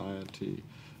Society,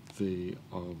 the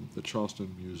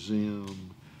Charleston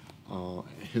Museum,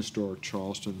 Historic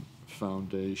Charleston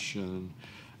Foundation,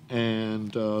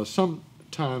 and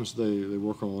sometimes they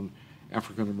work on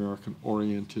African American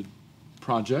oriented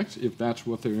projects if that's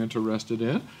what they're interested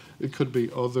in. It could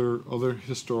be other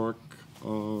historic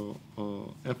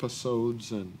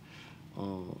episodes and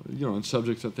and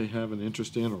subjects that they have an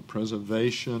interest in, or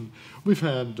preservation. We've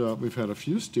had a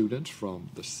few students from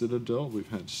the Citadel. We've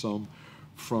had some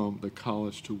from the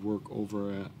college to work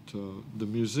over at the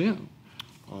museum,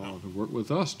 to work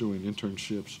with us doing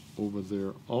internships over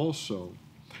there also.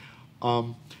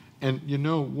 And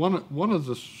one of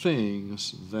the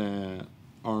things that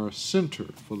our Center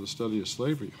for the Study of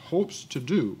Slavery hopes to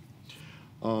do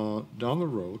down the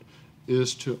road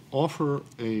is to offer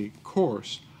a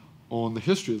course on the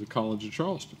history of the College of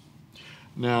Charleston.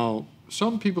 Now,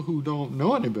 some people who don't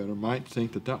know any better might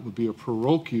think that that would be a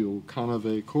parochial kind of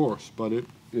a course, but it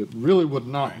really would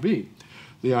not be.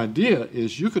 The idea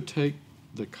is you could take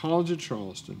the College of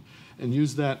Charleston and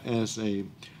use that as a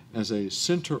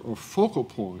center or focal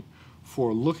point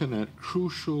for looking at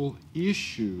crucial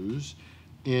issues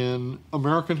in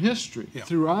American history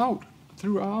throughout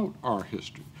our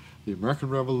history. The American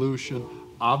Revolution,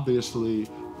 obviously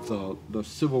the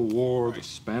Civil War, the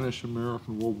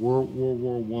Spanish-American War, World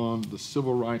War I, the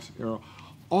Civil Rights era,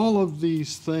 all of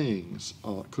these things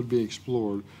could be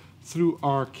explored through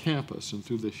our campus and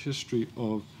through the history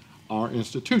of our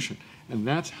institution. And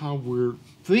that's how we're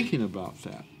thinking about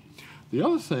that. The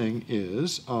other thing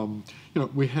is,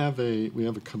 we have a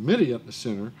committee at the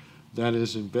center that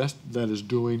is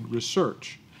doing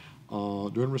research,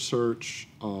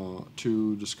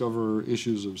 to discover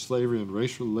issues of slavery and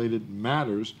race-related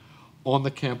matters on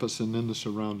the campus and in the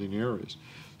surrounding areas.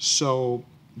 So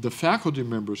the faculty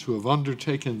members who have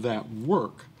undertaken that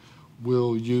work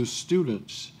will use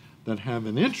students that have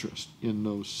an interest in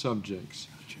those subjects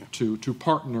to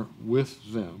partner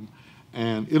with them.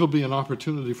 And it'll be an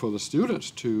opportunity for the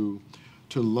students to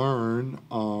learn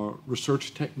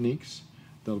research techniques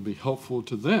that'll be helpful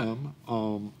to them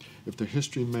if they're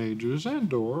history majors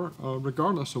or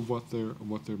regardless of what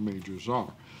their majors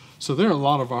are. So there are a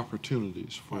lot of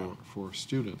opportunities for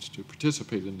students to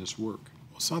participate in this work.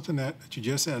 Well, something that you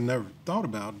just said I never thought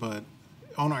about, but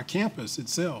on our campus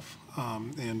itself,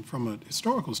 and from a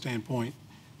historical standpoint,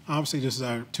 obviously this is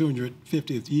our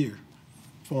 250th year,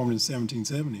 formed in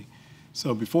 1770.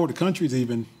 So before the country's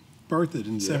even birthed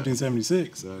in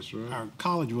 1776, that's right. Our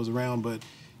college was around, but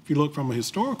if you look from a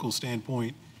historical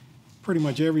standpoint, pretty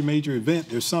much every major event,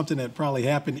 there's something that probably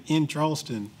happened in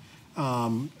Charleston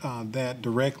that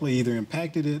directly either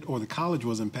impacted it or the college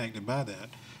was impacted by that.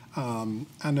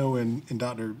 I know in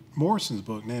Dr. Morrison's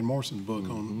book, Nan Morrison's book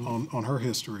on her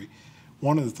history,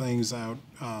 one of the things I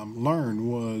learned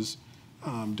was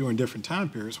during different time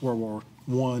periods, World War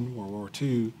I, World War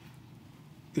II,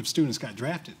 if students got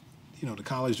drafted, the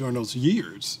college during those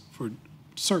years for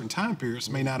certain time periods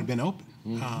may not have been open.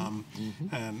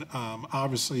 And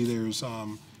obviously there's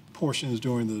portions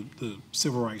during the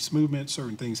civil rights movement,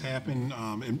 certain things happen,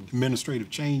 administrative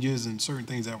changes and certain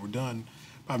things that were done.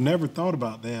 But I've never thought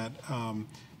about that,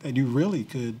 that you really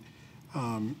could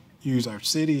use our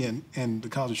city and the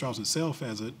College of Charleston itself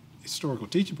as a historical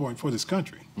teaching point for this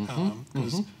country.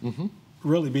 Because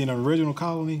really being an original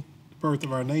colony, birth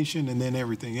of our nation, and then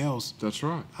everything else. That's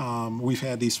right. We've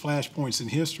had these flashpoints in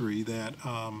history that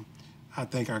I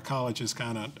think our college has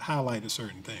kind of highlighted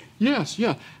certain things. Yes,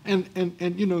 yeah, and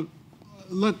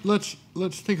let's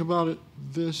think about it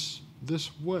this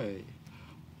way.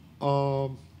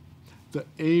 The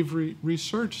Avery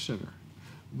Research Center,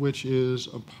 which is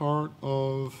a part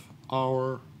of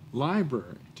our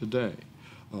library today.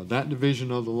 That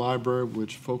division of the library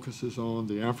which focuses on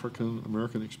the African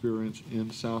American experience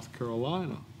in South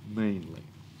Carolina mainly.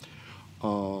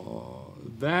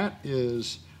 That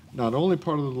is not only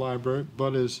part of the library,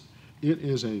 but it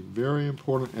is a very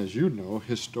important, as you know,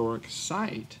 historic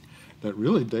site that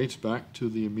really dates back to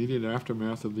the immediate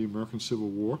aftermath of the American Civil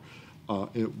War.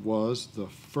 It was the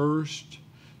first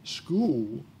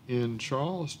school in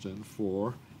Charleston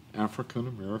for African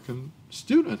American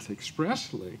students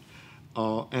expressly.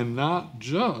 And not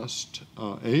just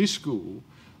a school,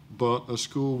 but a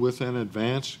school with an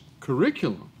advanced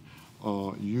curriculum.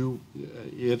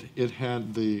 It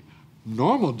had the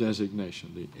normal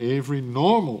designation. The Avery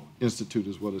Normal Institute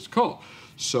is what it's called.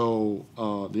 So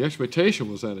the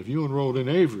expectation was that if you enrolled in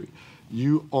Avery,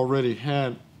 you already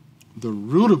had the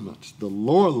rudiments, the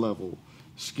lower level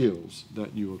skills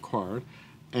that you acquired,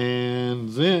 and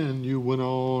then you went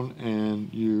on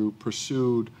and you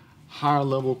pursued higher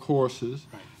level courses,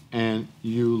 right, and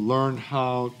you learned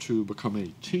how to become a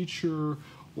teacher,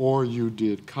 or you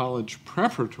did college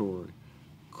preparatory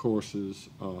courses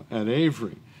at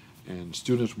Avery. And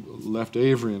students left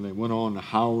Avery and they went on to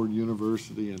Howard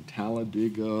University and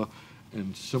Talladega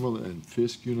and similar, and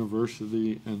Fisk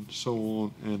University and so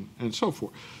on and so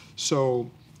forth. So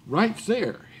right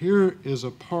there, here is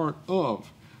a part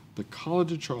of the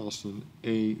College of Charleston,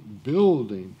 a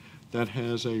building that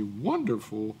has a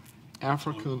wonderful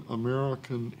African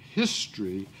American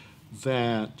history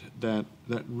that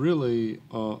really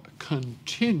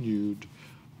continued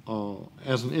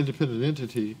as an independent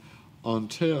entity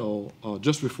until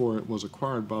just before it was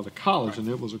acquired by the college, and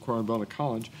it was acquired by the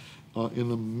college in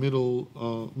the middle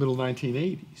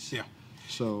 1980s. Yeah.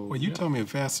 So, well, you told me a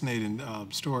fascinating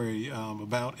story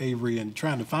about Avery and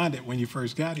trying to find it when you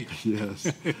first got here. Yes,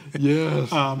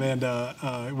 yes.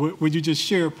 Would you just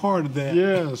share part of that?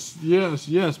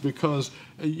 Yes. Because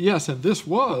yes, and this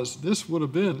would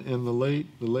have been in the late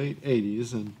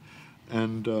 80s,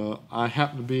 and I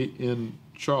happened to be in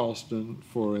Charleston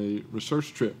for a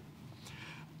research trip,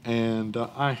 and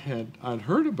I'd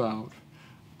heard about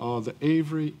the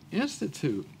Avery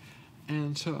Institute.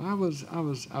 And so I was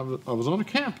on the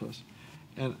campus,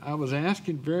 and I was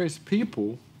asking various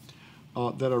people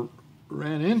that I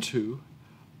ran into,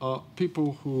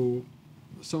 people who,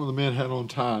 some of the men had on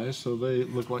ties, so they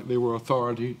looked like they were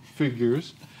authority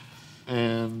figures,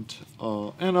 and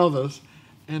others,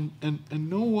 and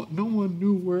no one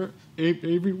knew where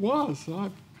Avery was. So I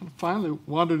kind of finally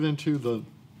wandered into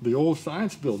the old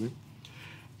science building,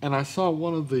 and I saw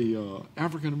one of the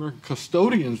African American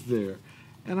custodians there.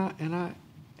 And I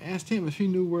asked him if he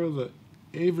knew where the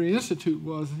Avery Institute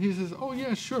was, and he says, "Oh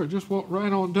yeah, sure. Just walk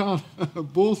right on down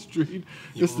Bull Street.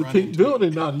 It's the pink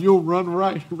building now, and you'll run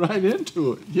right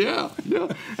into it." Yeah.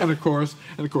 And of course,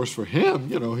 for him,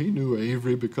 he knew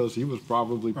Avery because he was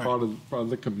probably part of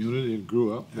the community and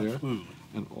grew up there. Absolutely.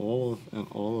 And all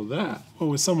of that. Well,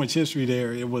 with so much history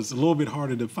there, it was a little bit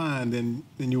harder to find than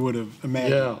you would have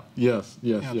imagined. Yeah.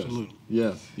 Yes. Absolutely.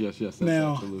 Yes. That's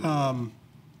now, absolutely.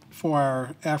 For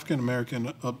our African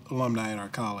American alumni in our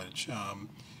college,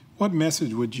 what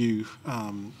message would you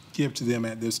give to them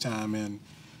at this time,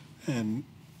 and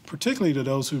particularly to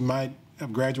those who might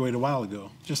have graduated a while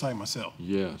ago, just like myself?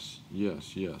 Yes.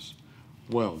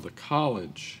 Well, the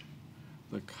college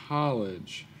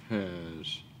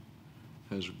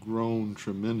has grown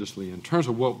tremendously in terms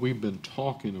of what we've been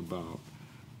talking about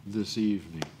this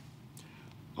evening.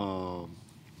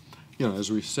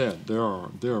 As we said, there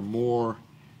are more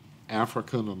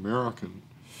African American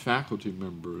faculty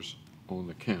members on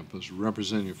the campus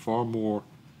representing far more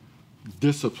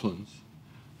disciplines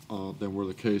than were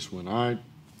the case when I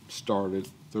started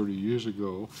 30 years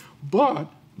ago, but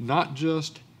not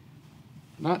just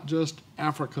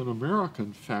African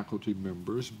American faculty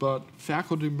members, but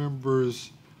faculty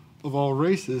members of all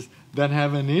races that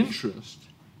have an interest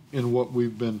in what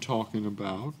we've been talking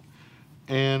about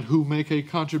and who make a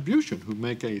contribution, who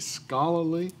make a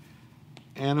scholarly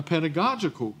and a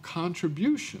pedagogical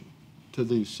contribution to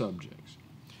these subjects.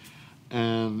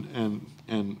 And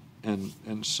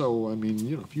so, I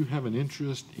mean, if you have an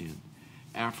interest in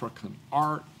African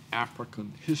art,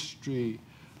 African history,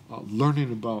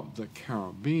 learning about the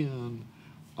Caribbean,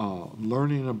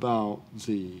 learning about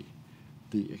the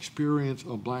experience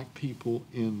of black people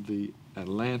in the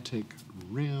Atlantic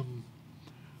Rim,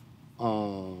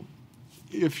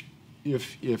 if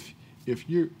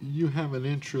you have an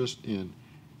interest in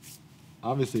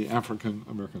obviously African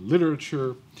American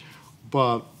literature,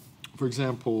 but for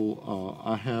example,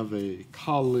 I have a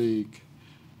colleague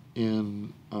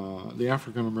in the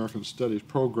African American Studies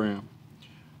program,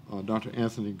 Dr.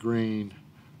 Anthony Green,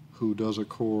 who does a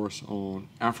course on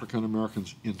African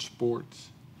Americans in sports.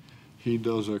 He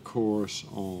does a course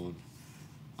on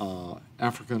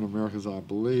African Americans, I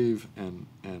believe, and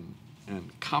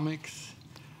comics.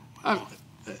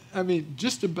 I mean,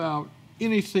 just about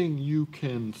anything you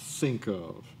can think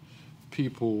of,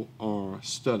 people are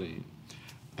studying.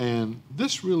 And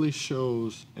this really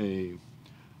shows a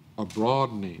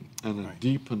broadening and a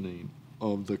deepening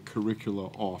of the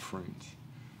curricular offerings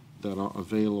that are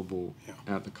available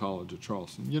at the College of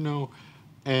Charleston.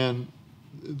 And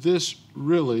this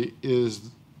really is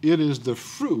the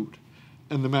fruit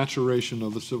and the maturation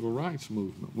of the civil rights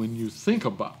movement when you think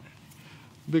about it.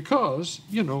 because,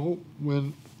 you know,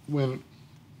 when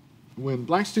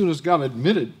black students got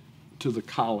admitted to the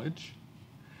college,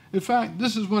 in fact,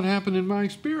 this is what happened in my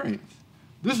experience.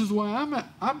 This is why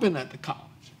I've been at the college.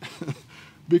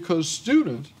 Because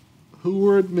students who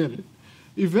were admitted,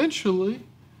 eventually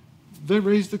they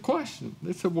raised the question.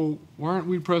 They said, well, why aren't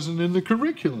we present in the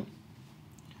curriculum?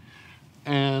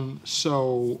 And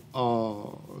so,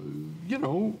 you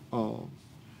know,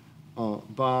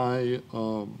 by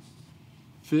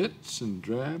fits and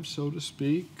drabs, so to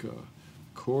speak,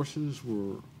 courses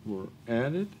were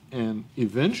added, and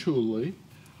eventually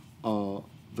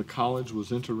the college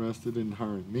was interested in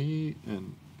hiring me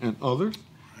and others.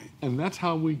 And that's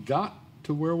how we got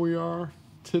to where we are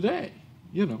today,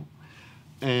 you know.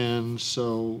 And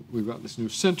so we've got this new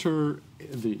center.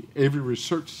 The Avery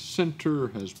Research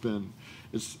Center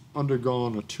it's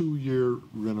undergone a 2-year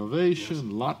renovation. Yes.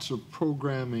 Lots of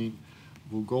programming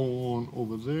will go on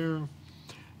over there.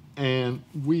 And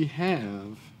we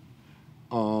have,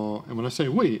 and when I say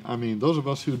we, I mean those of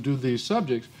us who do these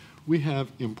subjects, we have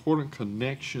important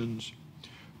connections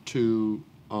to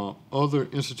other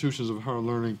institutions of higher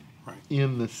learning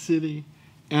in the city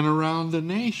and around the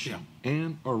nation,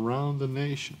 and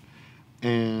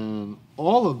And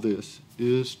all of this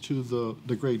is to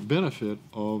the great benefit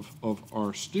of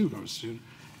our students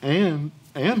and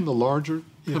the larger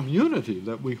community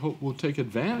that we hope will take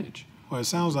advantage. Well, it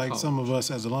sounds like some of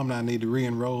us as alumni need to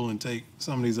re-enroll and take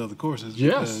some of these other courses.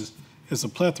 Yes. Because it's a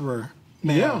plethora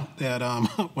now that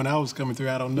when I was coming through,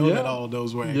 I don't know that all of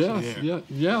those were actually there.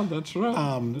 Yeah, that's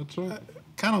right. That's right.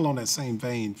 Kind of along that same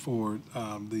vein for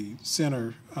the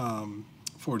Center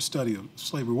for the Study of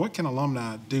Slavery, what can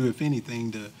alumni do, if anything,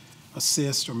 to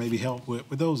assist or maybe help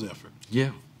with those efforts?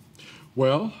 Yeah.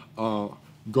 Well,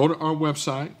 go to our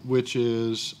website, which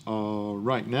is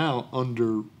right now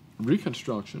under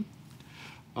reconstruction,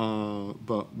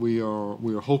 but we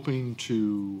are hoping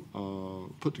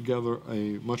to put together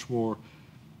a much more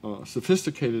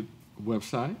sophisticated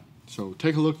website. So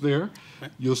take a look there.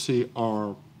 Okay. You'll see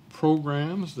our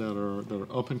programs that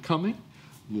are up and coming.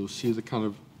 You'll see the kind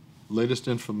of latest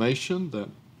information that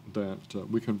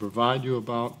we can provide you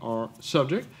about our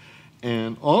subject.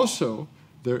 And also,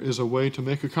 there is a way to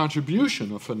make a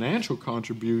contribution, a financial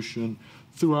contribution,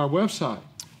 through our website.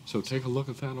 So take a look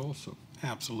at that also.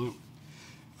 Absolutely.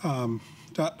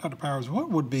 Dr. Powers, what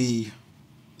would be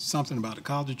something about the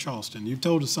College of Charleston? You've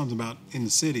told us something about in the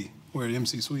city where the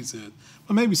MC Suites is,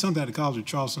 but maybe something at the College of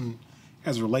Charleston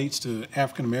as it relates to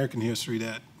African-American history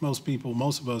that most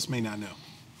of us may not know.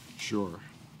 Sure.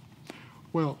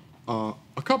 Well,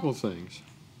 a couple of things.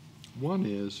 One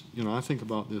is, you know, I think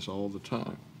about this all the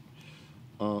time.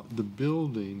 The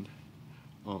building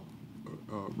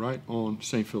right on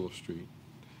St. Philip Street,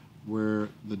 where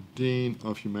the Dean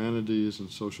of Humanities and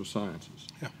Social Sciences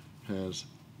has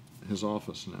his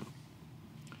office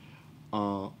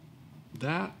now.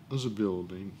 That is a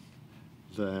building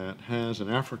that has an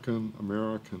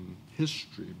African-American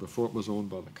history before it was owned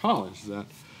by the college that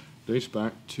dates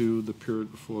back to the period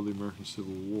before the American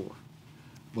Civil War.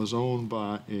 It was owned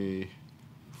by a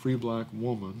free black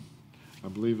woman, I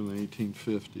believe in the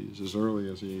 1850s, as early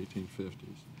as the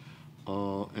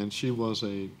 1850s. And she was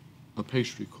a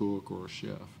pastry cook or a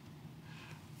chef.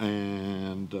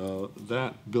 And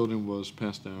that building was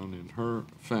passed down in her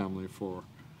family for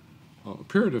a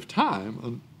period of time,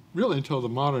 and really until the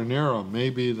modern era,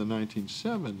 maybe the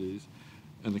 1970s,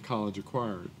 and the college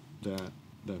acquired that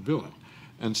building.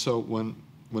 And so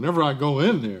whenever I go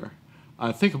in there,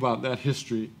 I think about that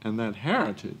history and that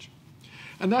heritage.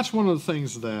 And that's one of the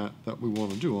things that we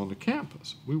want to do on the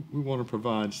campus. We want to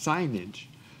provide signage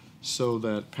so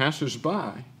that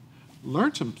passersby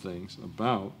learn some things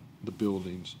about the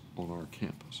buildings on our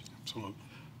campus. Absolutely.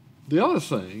 The other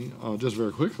thing, just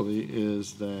very quickly,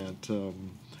 is that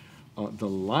the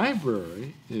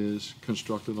library is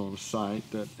constructed on a site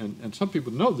that, and some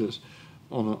people know this,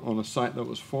 on a site that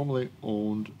was formerly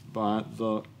owned by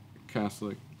the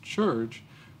Catholic Church,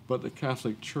 but the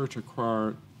Catholic Church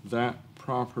acquired that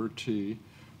property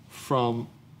from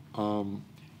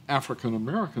African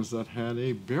Americans that had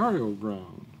a burial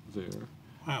ground there.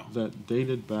 Wow. That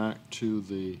dated back to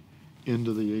the end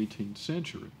of the 18th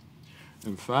century.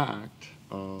 In fact,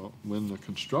 when the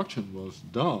construction was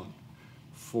done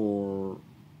for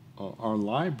our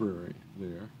library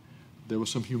there were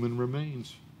some human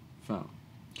remains found.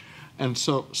 And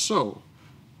so,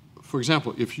 for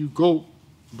example, if you go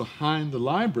behind the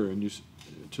library and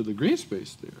to the green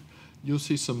space there, you'll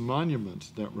see some monuments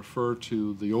that refer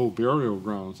to the old burial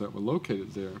grounds that were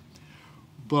located there.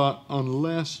 But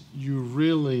unless you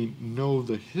really know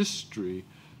the history,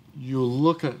 you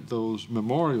look at those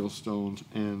memorial stones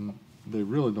and they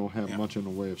really don't have much in the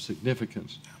way of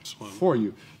significance for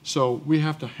you. So we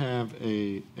have to have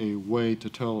a way to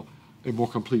tell a more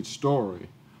complete story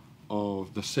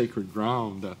of the sacred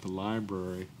ground that the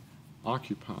library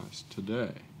occupies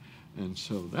today. And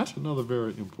so that's another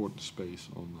very important space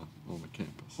on the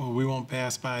campus. Well, we won't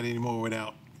pass by it anymore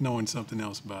without knowing something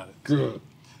else about it. Good.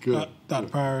 Good. Dr.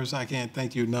 Powers, I can't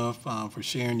thank you enough for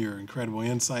sharing your incredible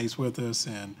insights with us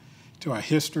and to our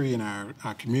history and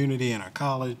our community and our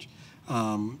college.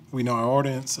 We know our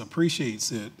audience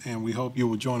appreciates it, and we hope you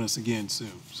will join us again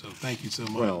soon. So thank you so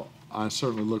much. Well, I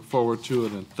certainly look forward to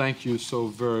it, and thank you so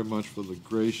very much for the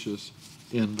gracious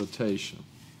invitation.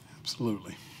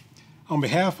 Absolutely. On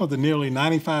behalf of the nearly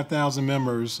 95,000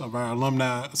 members of our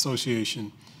Alumni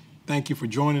Association, thank you for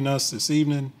joining us this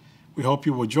evening. We hope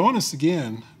you will join us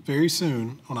again very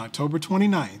soon on October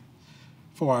 29th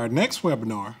for our next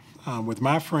webinar with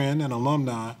my friend and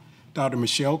alumni, Dr.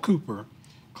 Michelle Cooper,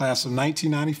 class of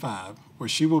 1995, where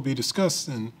she will be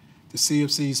discussing the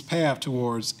CofC's path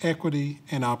towards equity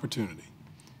and opportunity.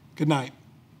 Good night.